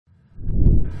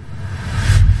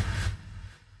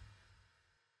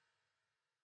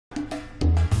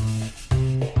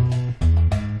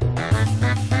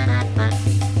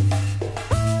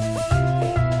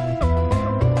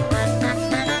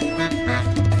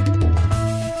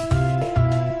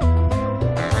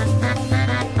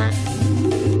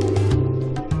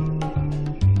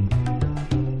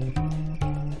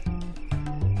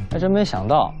真没想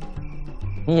到，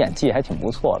你演技还挺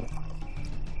不错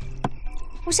的。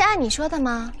不是按你说的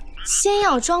吗？先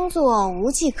要装作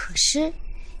无计可施，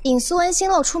引苏文兴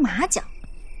露出马脚，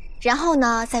然后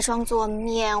呢，再装作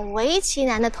勉为其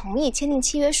难的同意签订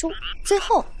契约书，最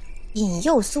后引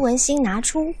诱苏文兴拿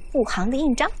出护航的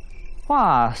印章。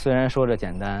话虽然说着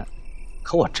简单，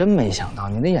可我真没想到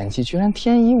你的演技居然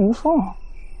天衣无缝。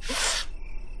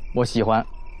我喜欢。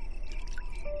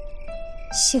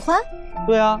喜欢？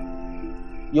对啊，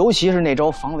尤其是那招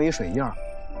防伪水印，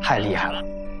太厉害了。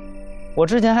我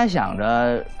之前还想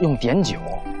着用碘酒，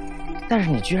但是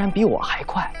你居然比我还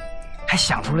快，还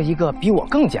想出了一个比我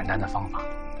更简单的方法，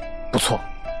不错。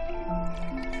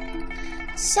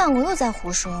相公又在胡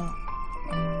说了。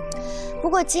不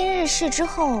过今日事之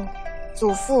后，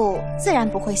祖父自然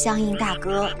不会相信大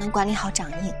哥能管理好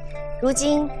掌印。如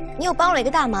今你又帮了我一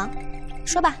个大忙，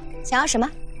说吧，想要什么？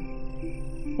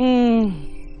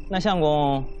那相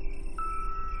公，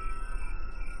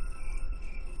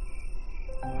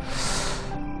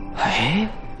哎，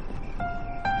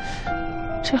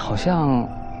这好像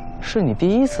是你第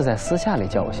一次在私下里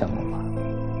叫我相公吧？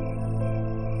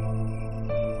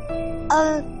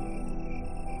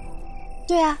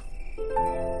对啊，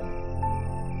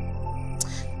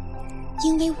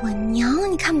因为我娘，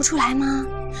你看不出来吗？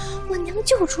我娘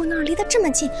就住那儿，离得这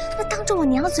么近，那当着我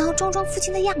娘总要装父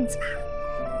亲的样子吧？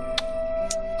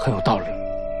很有道理。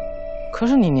可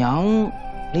是你娘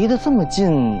离得这么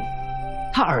近，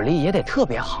她耳力也得特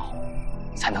别好，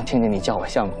才能听见你叫我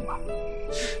相公吧？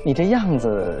你这样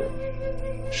子，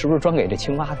是不是装给这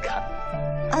青蛙的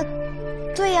看？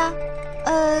对呀，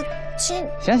行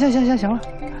了，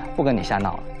不跟你瞎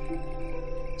闹了。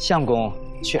相公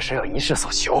确实有一事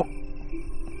所求。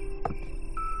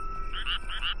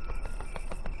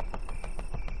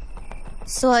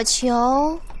所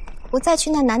求不再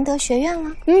去那南德学院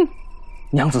了？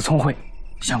娘子聪慧，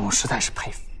相公实在是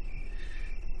佩服。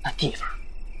那地方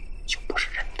就不是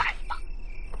人待吧？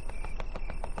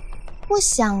不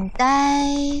想待，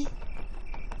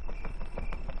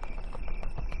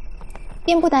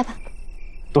便不待吧。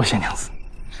多谢娘子。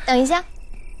等一下，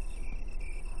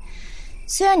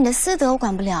虽然你的私德我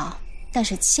管不了，但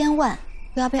是千万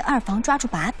不要被二房抓住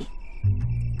把柄。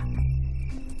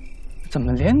怎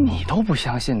么连你都不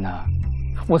相信呢？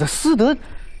我的私德，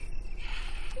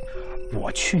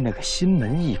我去那个新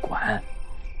门驿馆，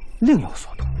另有所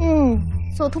图。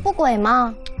所图不轨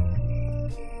嘛。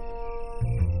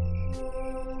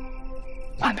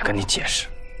懒得跟你解释，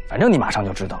反正你马上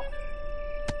就知道。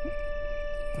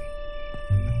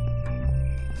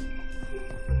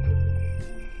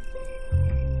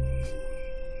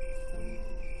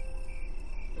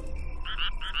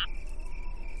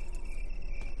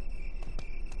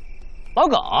老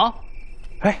耿，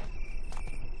哎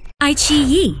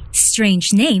iQiyi,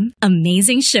 strange name,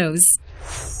 amazing shows.